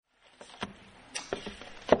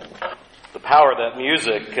power of that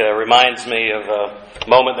music reminds me of a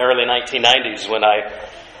moment in the early 1990s when I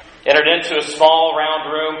entered into a small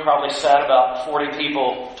round room, probably sat about 40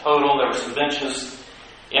 people total. There were some benches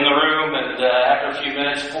in the room, and after a few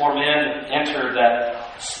minutes, 4 men entered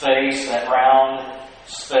that space, that round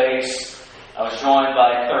space. I was joined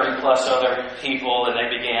by 30 plus other people, and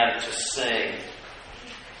they began to sing.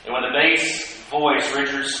 And when the bass voice,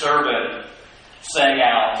 Richard Sterban, sang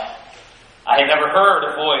out, I had never heard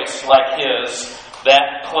a voice like his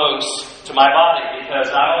that close to my body,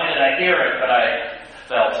 because not only did I hear it, but I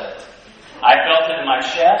felt it. I felt it in my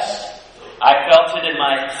chest. I felt it in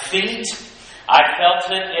my feet. I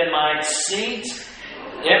felt it in my seat.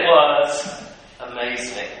 It was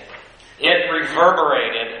amazing. It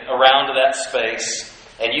reverberated around that space,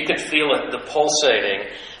 and you could feel it, the pulsating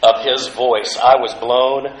of his voice. I was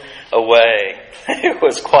blown away. It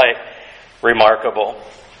was quite remarkable.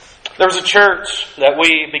 There was a church that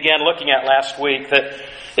we began looking at last week that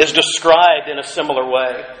is described in a similar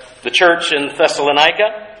way. The church in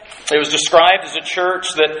Thessalonica, it was described as a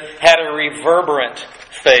church that had a reverberant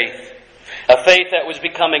faith. A faith that was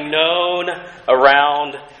becoming known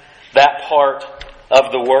around that part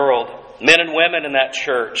of the world. Men and women in that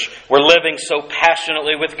church were living so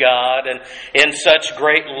passionately with God and in such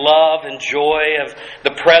great love and joy of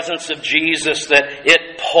the presence of Jesus that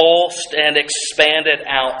it pulsed and expanded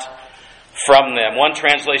out from them. One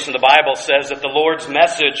translation of the Bible says that the Lord's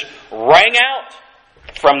message rang out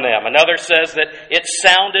from them. Another says that it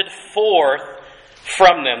sounded forth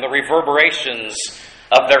from them, the reverberations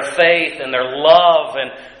of their faith and their love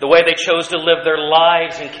and the way they chose to live their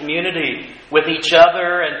lives in community with each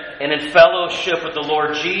other and in fellowship with the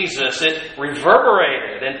Lord Jesus. It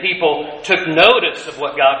reverberated, and people took notice of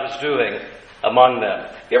what God was doing among them.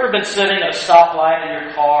 Have you ever been sitting at a stoplight in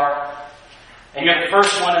your car, and you're the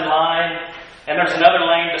first one in line, and there's another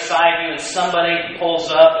lane beside you, and somebody pulls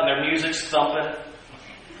up and their music's thumping,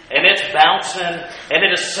 and it's bouncing, and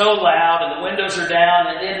it is so loud, and the windows are down,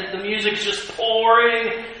 and the music's just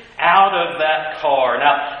pouring out of that car.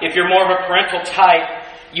 Now, if you're more of a parental type,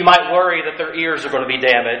 you might worry that their ears are going to be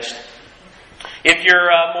damaged. If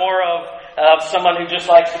you're more of someone who just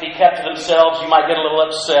likes to be kept to themselves, you might get a little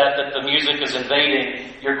upset that the music is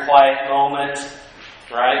invading your quiet moment,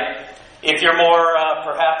 right? If you're more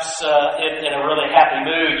perhaps in a really happy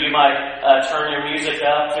mood, you might turn your music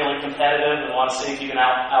up, feeling competitive and want to see if you can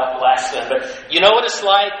outblast them. But you know what it's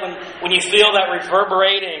like when you feel that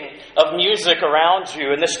reverberating of music around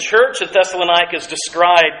you. And this church at Thessalonica is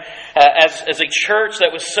described as a church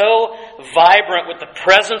that was so vibrant with the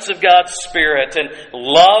presence of God's Spirit and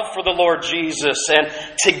love for the Lord Jesus and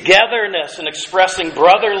togetherness and expressing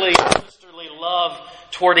brotherly, sisterly love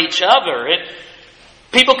toward each other.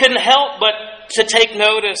 People couldn't help but to take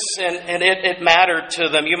notice, and it mattered to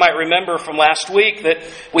them. You might remember from last week that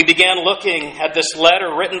we began looking at this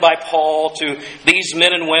letter written by Paul to these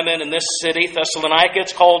men and women in this city, Thessalonica.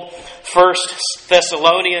 It's called 1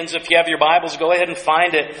 Thessalonians. If you have your Bibles, go ahead and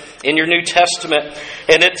find it in your New Testament.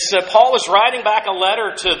 And it's Paul is writing back a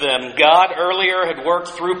letter to them. God earlier had worked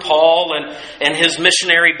through Paul and his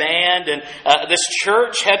missionary band, and this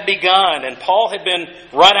church had begun, and Paul had been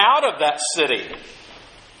run out of that city.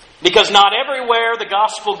 Because not everywhere the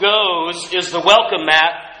gospel goes is the welcome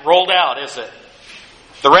mat rolled out, is it?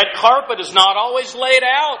 The red carpet is not always laid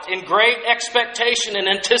out in great expectation and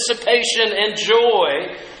anticipation and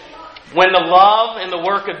joy when the love and the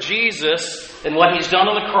work of Jesus and what He's done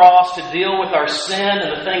on the cross to deal with our sin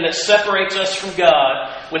and the thing that separates us from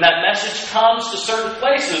God, when that message comes to certain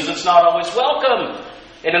places, it's not always welcome.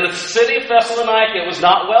 And in the city of Thessalonica, it was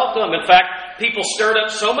not welcome. In fact, people stirred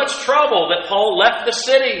up so much trouble that Paul left the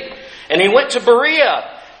city and he went to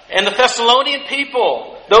Berea. And the Thessalonian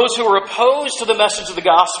people, those who were opposed to the message of the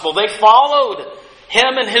gospel, they followed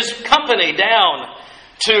him and his company down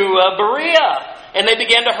to Berea. And they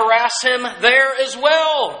began to harass him there as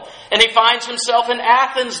well. And he finds himself in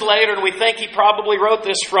Athens later. And we think he probably wrote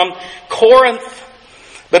this from Corinth.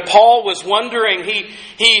 But Paul was wondering,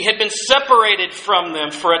 he had been separated from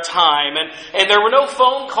them for a time, and there were no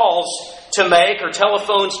phone calls to make or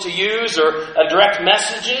telephones to use or direct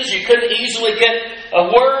messages. You couldn't easily get a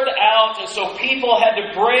word out, and so people had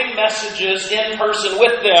to bring messages in person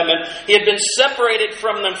with them, and he had been separated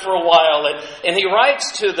from them for a while, and he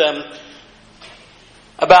writes to them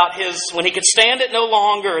about when he could stand it no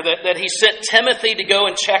longer, that he sent Timothy to go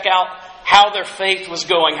and check out how their faith was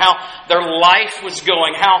going, how their life was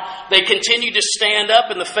going, how they continued to stand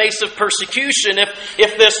up in the face of persecution,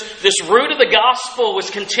 if this root of the gospel was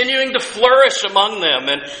continuing to flourish among them.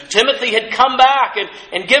 And Timothy had come back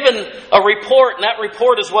and given a report, and that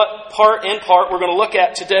report is what in part we're going to look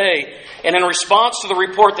at today. And in response to the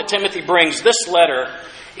report that Timothy brings, this letter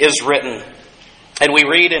is written. And we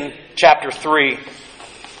read in chapter 3,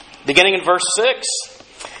 beginning in verse 6,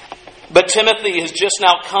 "But Timothy has just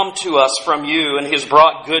now come to us from you, and he has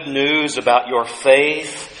brought good news about your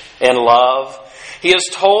faith and love. He has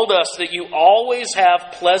told us that you always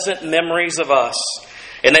have pleasant memories of us,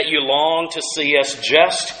 and that you long to see us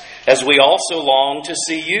just as we also long to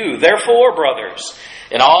see you. Therefore, brothers,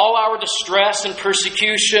 in all our distress and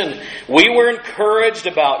persecution, we were encouraged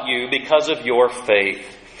about you because of your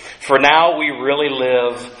faith. For now we really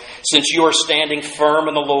live, since you are standing firm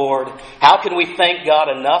in the Lord. How can we thank God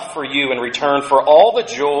enough for you in return for all the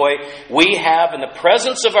joy we have in the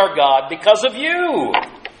presence of our God because of you?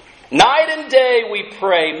 Night and day we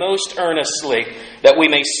pray most earnestly that we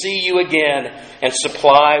may see you again and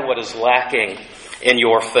supply what is lacking in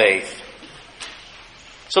your faith."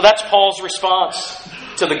 So that's Paul's response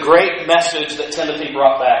to the great message that Timothy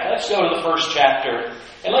brought back. Let's go to the first chapter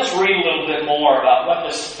and let's read a little bit more about what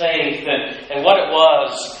this faith and what it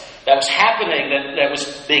was that was happening, that was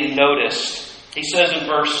being noticed. He says in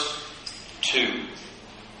verse 2,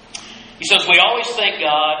 he says, "We always thank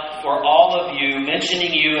God for all of you,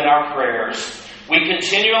 mentioning you in our prayers. We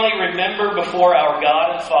continually remember before our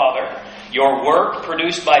God and Father your work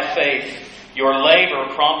produced by faith, your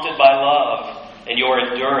labor prompted by love, and your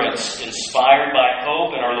endurance inspired by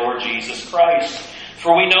hope in our Lord Jesus Christ.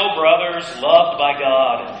 For we know, brothers, loved by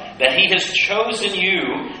God, that He has chosen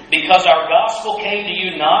you because our gospel came to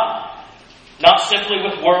you not simply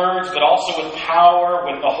with words, but also with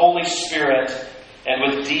power, with the Holy Spirit, and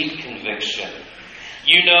with deep conviction.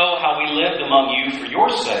 You know how we lived among you for your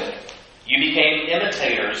sake. You became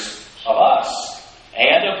imitators of us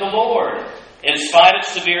and of the Lord. In spite of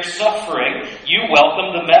severe suffering, you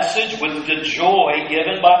welcomed the message with the joy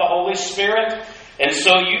given by the Holy Spirit, and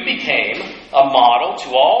so you became a model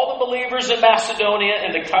to all the believers in Macedonia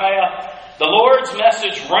and Achaia. The Lord's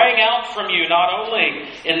message rang out from you not only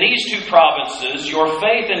in these two provinces. Your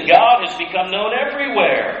faith in God has become known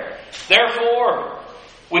everywhere. Therefore,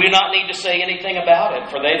 we do not need to say anything about it,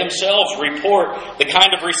 for they themselves report the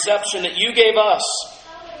kind of reception that you gave us.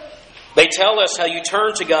 They tell us how you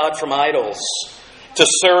turned to God from idols to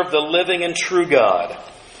serve the living and true God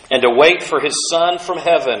and to wait for His Son from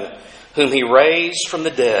heaven, whom He raised from the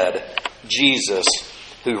dead, Jesus,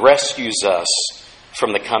 who rescues us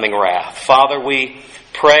from the coming wrath." Father, we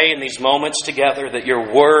pray in these moments together that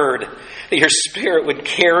your word, that your Spirit would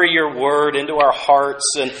carry your word into our hearts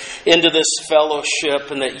and into this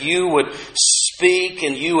fellowship, and that you would speak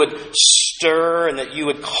and you would stir and that you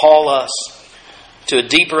would call us to a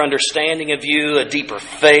deeper understanding of you, a deeper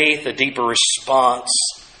faith, a deeper response.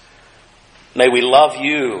 May we love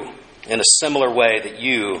you in a similar way that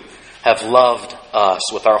you have loved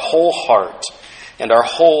us with our whole heart and our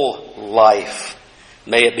whole life.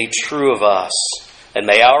 May it be true of us, and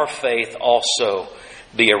may our faith also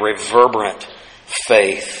be a reverberant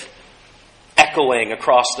faith, echoing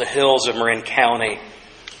across the hills of Marin County,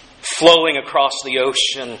 flowing across the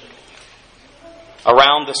ocean,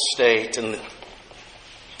 around the state, and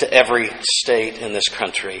to every state in this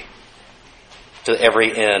country, to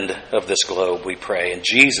every end of this globe, we pray. In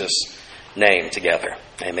Jesus' name together.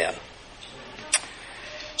 Amen.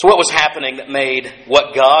 So what was happening that made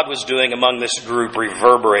what God was doing among this group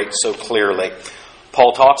reverberate so clearly?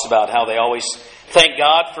 Paul talks about how they always thank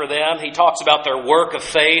God for them. He talks about their work of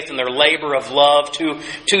faith and their labor of love. Two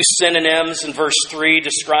synonyms in verse 3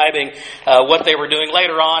 describing what they were doing.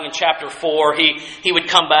 Later on in chapter 4, he would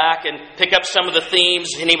come back and pick up some of the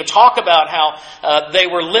themes, and he would talk about how they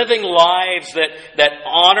were living lives that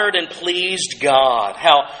honored and pleased God.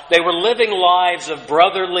 How they were living lives of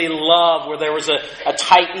brotherly love, where there was a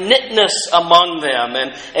tight-knitness among them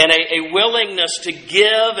and a willingness to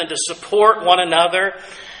give and to support one another.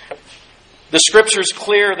 The Scripture is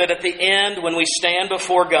clear that at the end, when we stand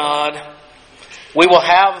before God, we will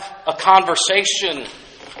have a conversation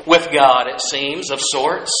with God, it seems, of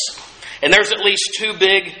sorts. And there's at least two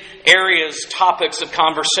big areas, topics of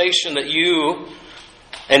conversation that you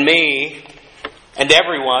and me and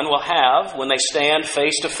everyone will have when they stand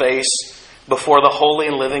face to face before the holy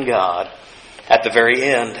and living God at the very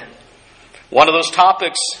end. One of those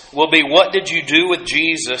topics will be, what did you do with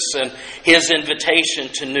Jesus and His invitation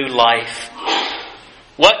to new life?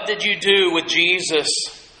 What did you do with Jesus?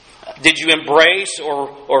 Did you embrace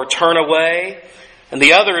or turn away? And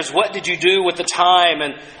the other is, what did you do with the time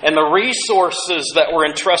and the resources that were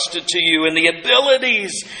entrusted to you and the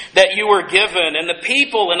abilities that you were given and the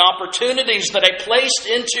people and opportunities that I placed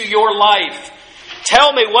into your life?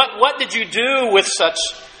 Tell me, what did you do with such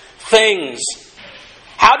things?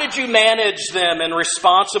 How did you manage them in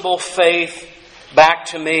responsible faith back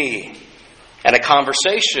to me? And a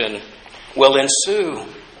conversation will ensue.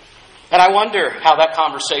 And I wonder how that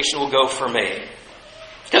conversation will go for me.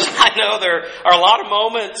 Because I know there are a lot of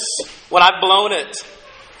moments when I've blown it.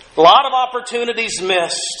 A lot of opportunities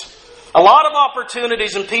missed. A lot of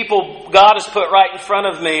opportunities and people God has put right in front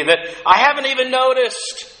of me that I haven't even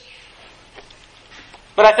noticed.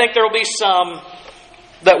 But I think there will be some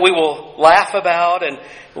that we will laugh about and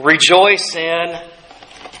rejoice in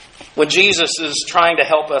when Jesus is trying to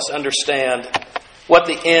help us understand what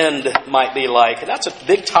the end might be like. And that's a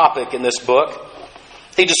big topic in this book.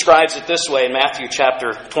 He describes it this way in Matthew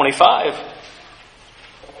chapter 25.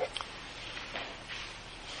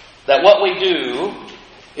 That what we do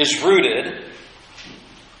is rooted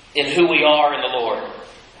in who we are in the Lord.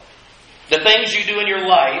 The things you do in your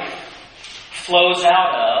life flows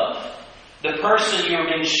out of the person you are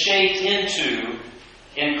being shaped into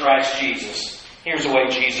in Christ Jesus. Here's the way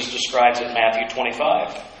Jesus describes it in Matthew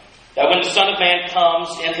 25. That when the Son of Man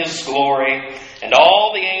comes in His glory, and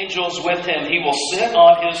all the angels with Him, He will sit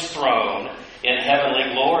on His throne in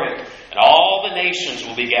heavenly glory. And all the nations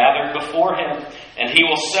will be gathered before Him. And He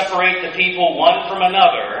will separate the people one from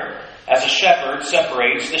another, as a shepherd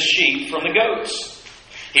separates the sheep from the goats.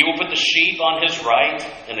 He will put the sheep on His right,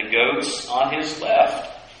 and the goats on His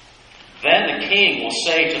left. Then the King will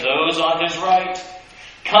say to those on His right,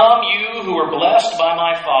 "Come, you who are blessed by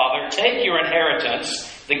my Father, take your inheritance,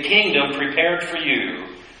 the kingdom prepared for you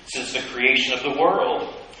since the creation of the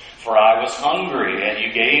world. For I was hungry, and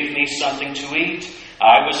you gave me something to eat.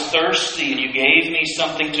 I was thirsty, and you gave me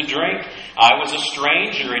something to drink. I was a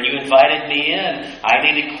stranger, and you invited me in. I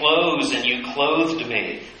needed clothes, and you clothed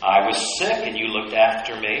me. I was sick, and you looked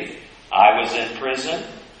after me. I was in prison,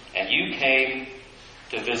 and you came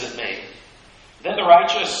to visit me." Then the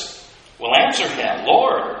righteous will answer Him,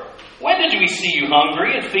 "Lord, when did we see you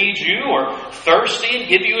hungry and feed you, or thirsty and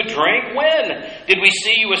give you a drink? When did we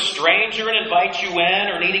see you a stranger and invite you in,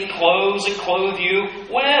 or needing clothes and clothe you?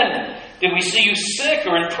 When did we see you sick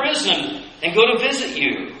or in prison and go to visit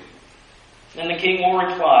you?" Then the King will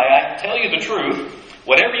reply, "I tell you the truth,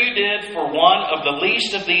 whatever you did for one of the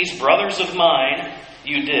least of these brothers of mine,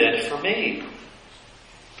 you did for me."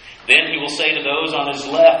 Then He will say to those on His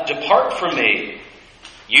left, "Depart from me,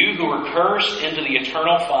 you who are cursed, into the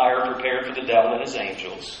eternal fire prepared for the devil and his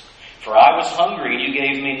angels. For I was hungry, and you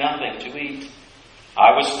gave me nothing to eat.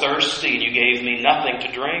 I was thirsty, and you gave me nothing to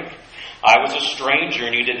drink. I was a stranger,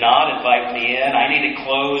 and you did not invite me in. I needed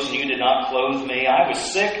clothes, and you did not clothe me. I was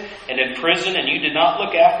sick and in prison, and you did not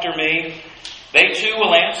look after me." They too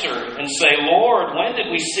will answer and say, "Lord, when did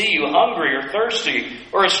we see you hungry or thirsty,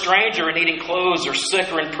 or a stranger and needing clothes, or sick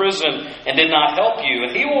or in prison, and did not help you?"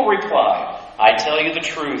 And He will reply, "I tell you the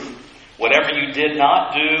truth, whatever you did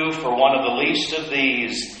not do for one of the least of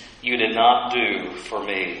these, you did not do for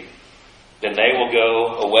me." Then they will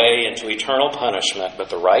go away into eternal punishment, but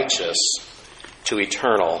the righteous to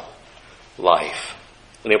eternal life.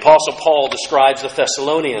 When the Apostle Paul describes the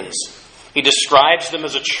Thessalonians, he describes them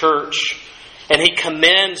as a church, and he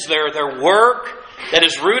commends their work that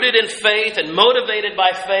is rooted in faith and motivated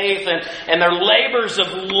by faith, and their labors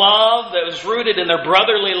of love that was rooted in their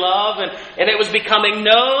brotherly love, and it was becoming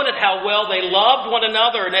known at how well they loved one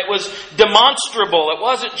another, and it was demonstrable. It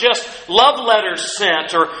wasn't just love letters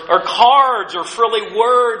sent or cards or frilly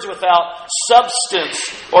words without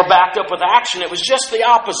substance or backed up with action. It was just the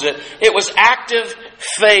opposite. It was active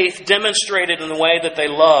faith demonstrated in the way that they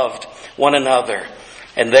loved one another.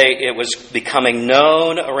 And it was becoming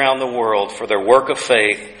known around the world for their work of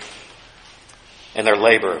faith and their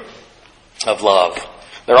labor of love.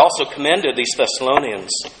 They're also commended, these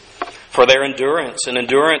Thessalonians, for their endurance, an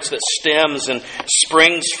endurance that stems and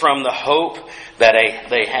springs from the hope that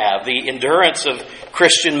they have. The endurance of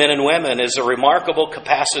Christian men and women is a remarkable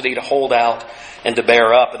capacity to hold out and to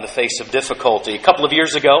bear up in the face of difficulty. A couple of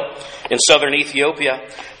years ago in southern Ethiopia,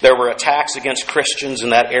 there were attacks against Christians in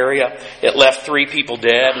that area. It left 3 people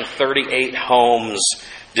dead and 38 homes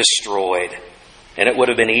destroyed. And it would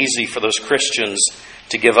have been easy for those Christians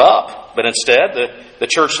to give up. But instead, the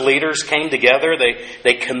church leaders came together.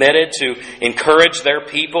 They committed to encourage their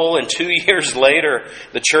people. And 2 years later,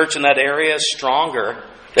 the church in that area is stronger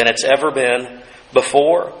than it's ever been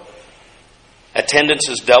before. Attendance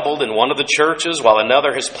has doubled in one of the churches, while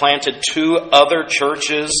another has planted 2 other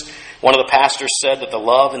churches One of the pastors said that the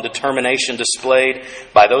love and determination displayed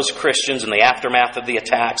by those Christians in the aftermath of the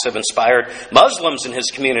attacks have inspired Muslims in his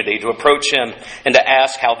community to approach him and to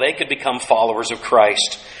ask how they could become followers of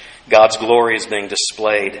Christ. God's glory is being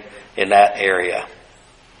displayed in that area.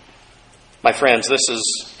 My friends, this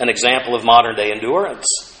is an example of modern day endurance,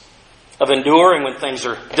 of enduring when things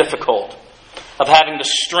are difficult, of having the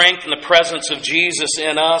strength and the presence of Jesus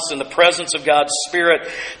in us and the presence of God's Spirit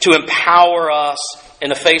to empower us in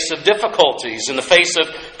the face of difficulties, in the face of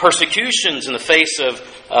persecutions, in the face of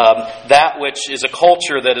that which is a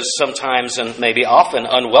culture that is sometimes and maybe often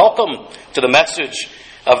unwelcome to the message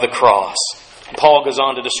of the cross. Paul goes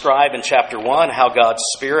on to describe in chapter 1 how God's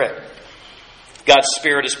Spirit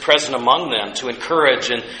is present among them to encourage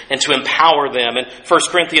and to empower them. In 1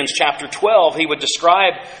 Corinthians chapter 12, he would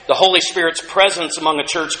describe the Holy Spirit's presence among a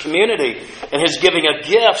church community, and his giving of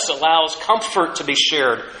gifts allows comfort to be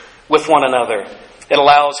shared with one another. It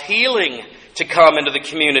allows healing to come into the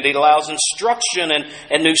community. It allows instruction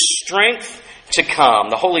and new strength to come.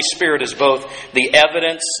 The Holy Spirit is both the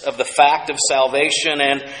evidence of the fact of salvation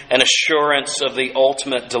and an assurance of the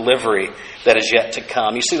ultimate delivery that is yet to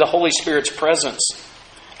come. You see, the Holy Spirit's presence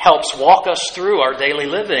helps walk us through our daily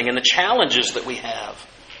living and the challenges that we have.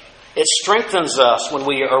 It strengthens us when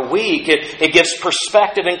we are weak. It gives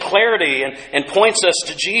perspective and clarity and points us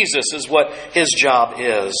to Jesus as what his job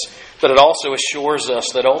is. But it also assures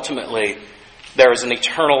us that ultimately there is an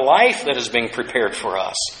eternal life that is being prepared for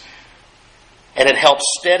us. And it helps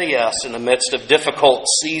steady us in the midst of difficult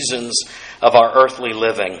seasons of our earthly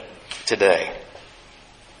living today.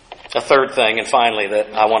 A third thing, and finally,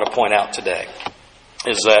 that I want to point out today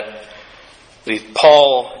is that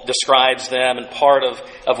Paul describes them, and part of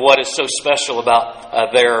what is so special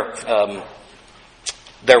about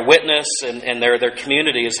their witness and their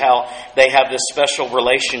community is how they have this special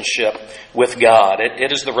relationship with God.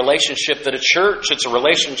 It is the relationship that a church, it's a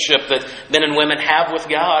relationship that men and women have with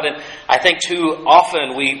God. And I think too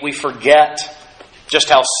often we forget just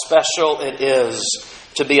how special it is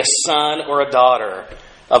to be a son or a daughter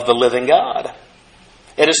of the living God.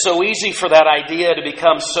 It is so easy for that idea to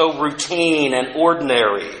become so routine and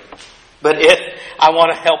ordinary. But I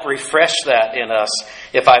want to help refresh that in us,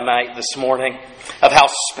 if I might, this morning, of how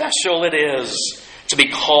special it is to be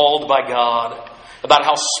called by God, about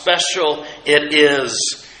how special it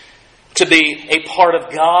is to be a part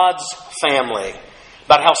of God's family,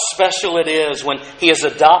 about how special it is when He has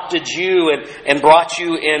adopted you and brought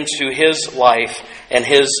you into His life and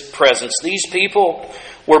His presence. These people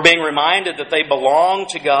were being reminded that they belonged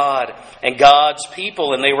to God and God's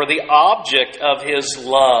people, and they were the object of His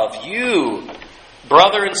love. You,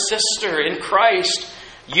 brother and sister in Christ,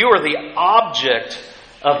 you are the object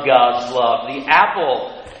of God's love, the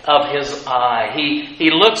apple of His eye.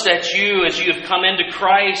 He looks at you as you have come into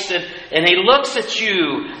Christ, and He looks at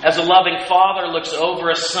you as a loving father looks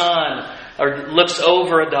over a son or looks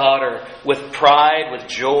over a daughter with pride, with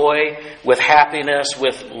joy, with happiness,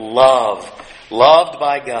 with love. Loved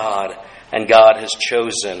by God, and God has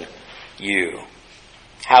chosen you.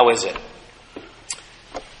 How is it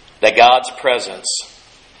that God's presence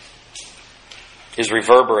is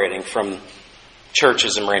reverberating from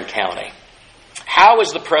churches in Marin County? How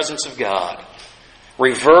is the presence of God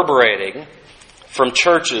reverberating from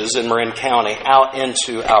churches in Marin County out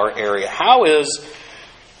into our area? How is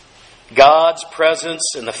God's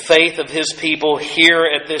presence and the faith of His people here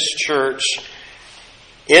at this church,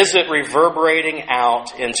 is it reverberating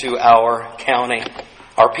out into our county?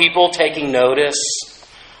 Are people taking notice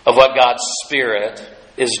of what God's Spirit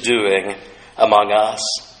is doing among us?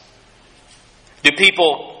 Do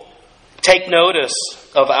people take notice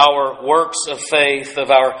of our works of faith,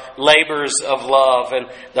 of our labors of love, and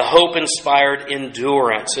the hope-inspired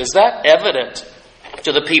endurance? Is that evident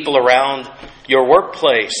to the people around your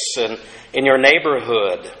workplace and in your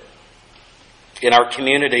neighborhood, in our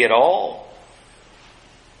community at all?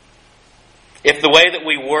 If the way that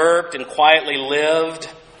we worked and quietly lived,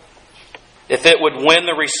 if it would win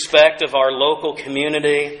the respect of our local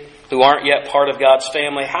community who aren't yet part of God's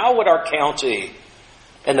family, how would our county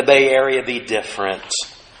and the Bay Area be different?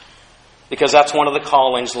 Because that's one of the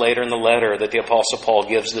callings later in the letter that the Apostle Paul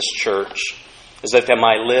gives this church, is that they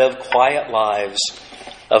might live quiet lives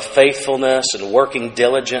of faithfulness and working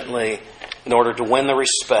diligently in order to win the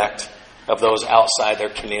respect of those outside their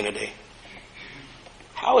community.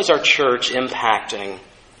 How is our church impacting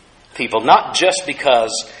people? Not just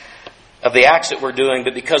because of the acts that we're doing,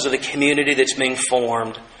 but because of the community that's being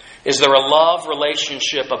formed. Is there a love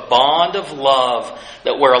relationship, a bond of love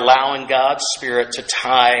that we're allowing God's Spirit to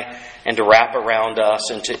tie and to wrap around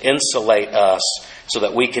us and to insulate us so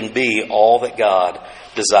that we can be all that God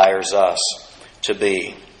desires us to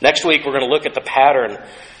be. Next week, we're going to look at the pattern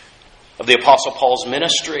of the Apostle Paul's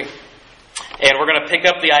ministry. And we're going to pick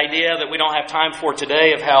up the idea that we don't have time for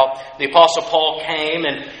today of how the Apostle Paul came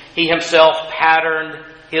and he himself patterned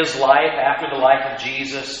his life after the life of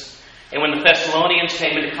Jesus. And when the Thessalonians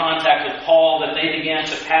came into contact with Paul, that they began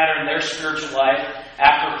to pattern their spiritual life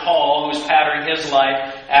after Paul, who was patterning his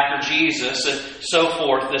life after Jesus, and so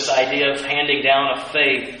forth. This idea of handing down of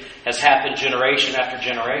faith has happened generation after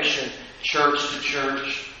generation, church to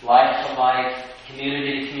church, life to life,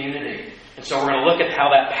 community to community. And so we're going to look at how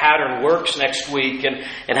that pattern works next week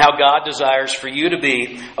and how God desires for you to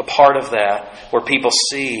be a part of that, where people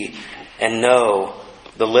see and know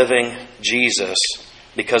the living Jesus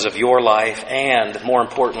because of your life and, more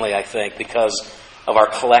importantly, I think, because of our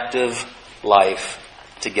collective life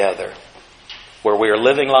together, where we are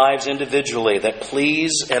living lives individually that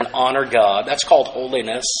please and honor God. That's called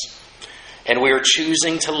holiness. And we are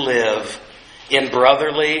choosing to live in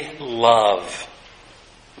brotherly love.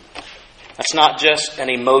 That's not just an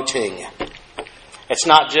emoting. It's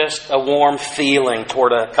not just a warm feeling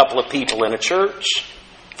toward a couple of people in a church.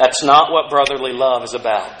 That's not what brotherly love is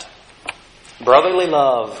about. Brotherly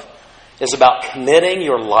love is about committing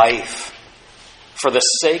your life for the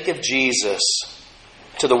sake of Jesus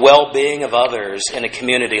to the well-being of others in a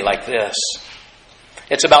community like this.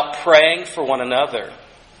 It's about praying for one another.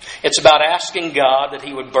 It's about asking God that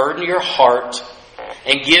He would burden your heart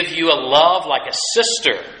and give you a love like a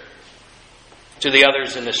sister to the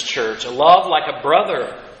others in this church, a love like a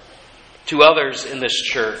brother to others in this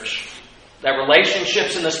church. That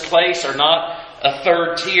relationships in this place are not a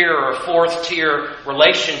third tier or a fourth tier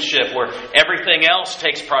relationship where everything else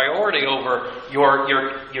takes priority over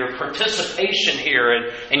your participation here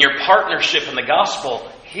and your partnership in the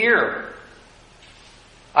gospel here.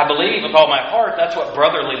 I believe with all my heart that's what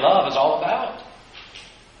brotherly love is all about.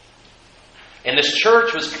 And this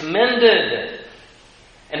church was commended,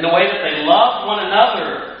 and the way that they loved one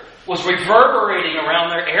another was reverberating around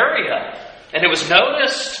their area. And it was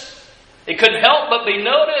noticed. It couldn't help but be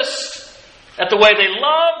noticed at the way they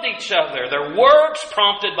loved each other, their works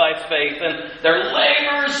prompted by faith, and their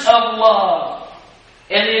labors of love,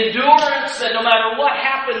 and the endurance that no matter what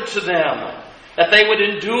happened to them, that they would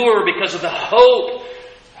endure because of the hope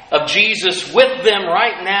of Jesus with them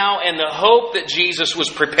right now, and the hope that Jesus was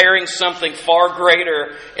preparing something far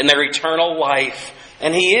greater in their eternal life.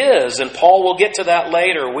 And He is, and Paul will get to that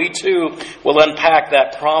later. We too will unpack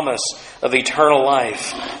that promise of eternal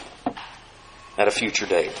life at a future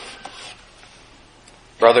date.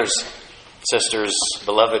 Brothers, sisters,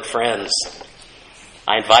 beloved friends,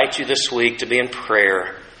 I invite you this week to be in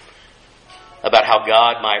prayer about how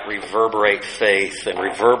God might reverberate faith and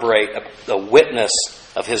reverberate a witness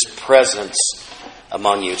of His presence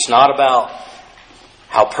among you. It's not about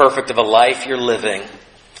how perfect of a life you're living.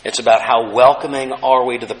 It's about how welcoming are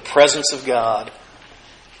we to the presence of God,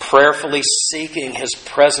 prayerfully seeking His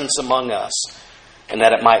presence among us, and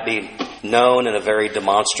that it might be known in a very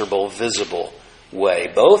demonstrable, visible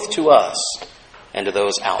way, both to us and to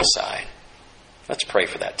those outside. Let's pray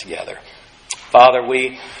for that together. Father,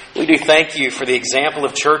 we do thank You for the example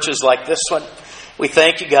of churches like this one. We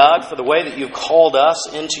thank You, God, for the way that You've called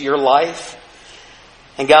us into Your life.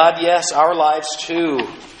 And God, yes, our lives too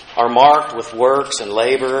are marked with works and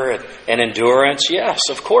labor and endurance. Yes,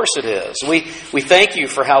 of course it is. We thank You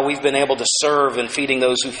for how we've been able to serve in feeding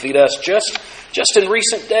those who feed us just in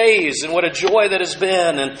recent days, and what a joy that has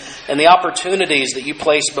been, and the opportunities that You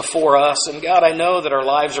place before us. And God, I know that our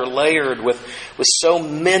lives are layered with so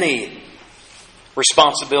many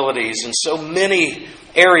responsibilities and so many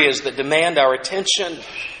areas that demand our attention.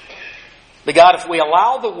 But God, if we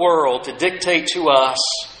allow the world to dictate to us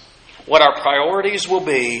what our priorities will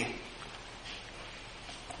be,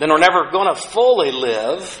 then we're never going to fully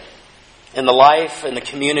live in the life and the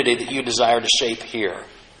community that You desire to shape here.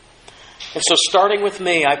 And so starting with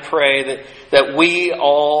me, I pray that we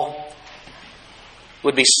all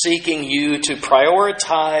would be seeking You to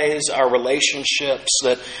prioritize our relationships,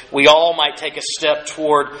 that we all might take a step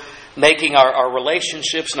toward making our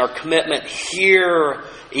relationships and our commitment here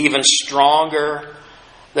even stronger,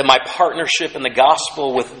 that my partnership in the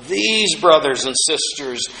gospel with these brothers and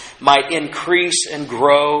sisters might increase and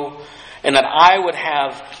grow, and that I would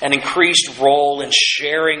have an increased role in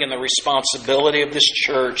sharing in the responsibility of this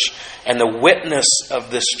church and the witness of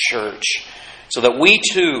this church, so that we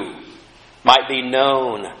too might be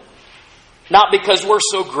known, not because we're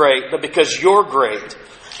so great, but because You're great.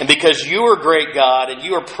 And because You are great, God, and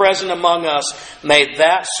You are present among us, may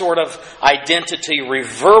that sort of identity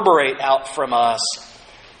reverberate out from us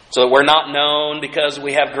So that we're not known because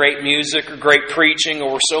we have great music or great preaching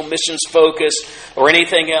or we're so missions focused or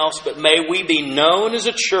anything else, but may we be known as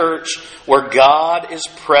a church where God is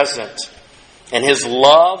present and His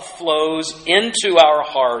love flows into our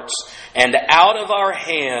hearts and out of our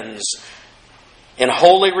hands in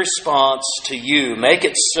holy response to You. Make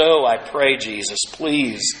it so, I pray, Jesus.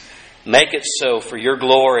 Please make it so for Your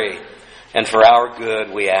glory and for our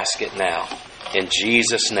good. We ask it now. In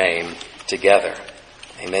Jesus' name, together.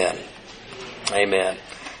 Amen. Amen.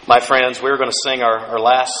 My friends, we're going to sing our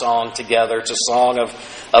last song together. It's a song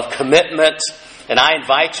of commitment. And I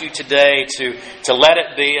invite you today to let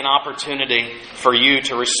it be an opportunity for you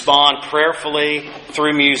to respond prayerfully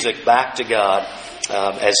through music back to God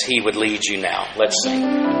as He would lead you now. Let's sing.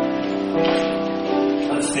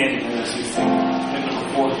 Let's stand together as we sing. Hymn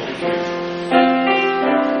number 4.